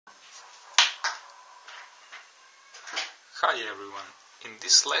Hi everyone, in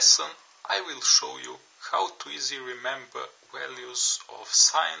this lesson I will show you how to easily remember values of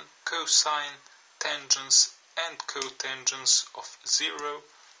sine, cosine, tangents and cotangents of 0,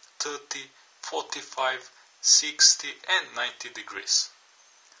 30, 45, 60 and 90 degrees.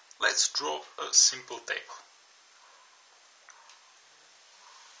 Let's draw a simple table.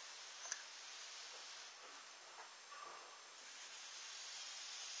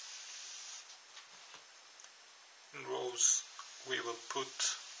 In rows we will put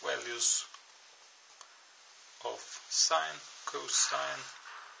values of sine, cosine,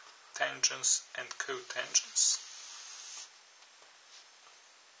 tangents and cotangents.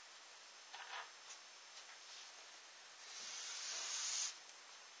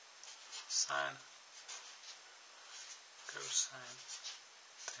 Sine, cosine,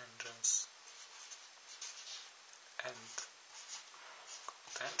 tangents and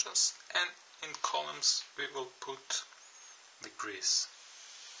cotangents, and in columns we will put degrees.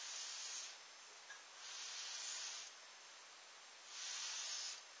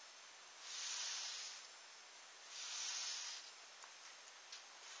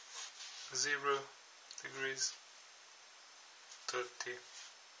 Zero degrees, 30,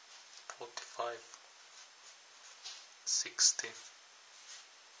 45, 60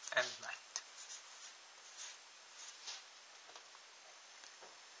 and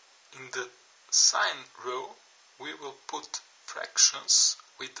 90. In the sine row we will put fractions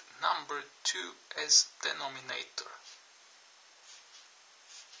with number 2 as denominator.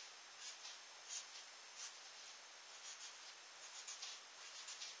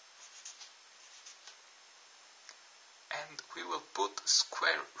 And we will put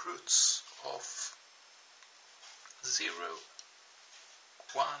square roots of 0,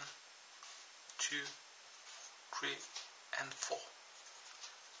 1, 2, 3 and 4.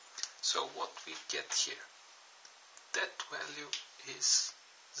 So what we get here? That value is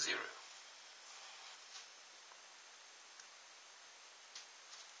 0.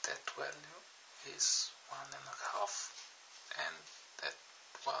 That value is 1.5 and that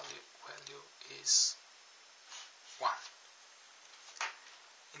value is 1.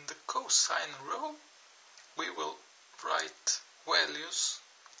 In the cosine row we will write values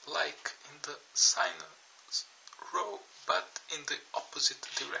like in the sine row but in the opposite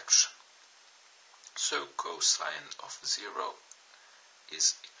direction. So cosine of 0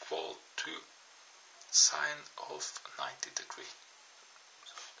 is equal to sine of 90 degrees.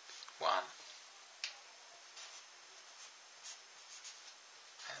 1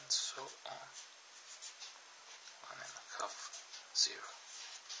 and so on. 1.5, 0.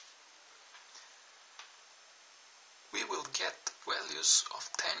 We will get values of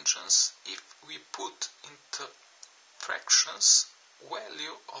tangents if we put into fractions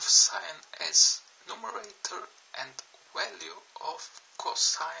value of sine as numerator and value of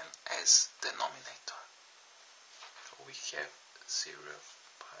cosine as denominator. So we have 0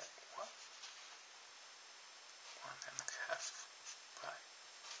 by 1, 1.5 by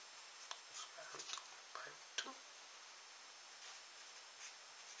square root by 2.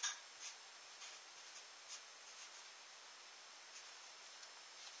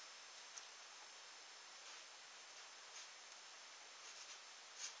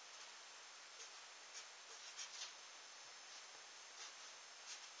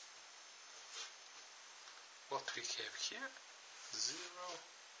 What we have here, 0,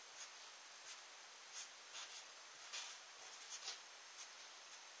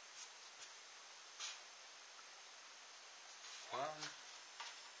 1,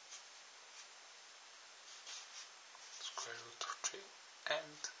 square root of 3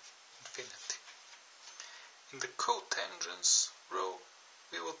 and infinity. In the cotangents row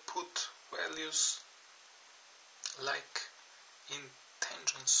we will put values like in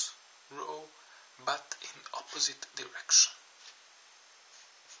tangents row but in opposite direction.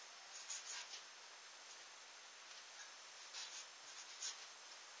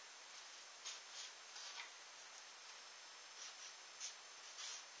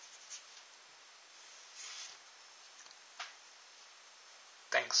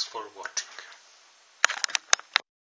 Thanks for watching.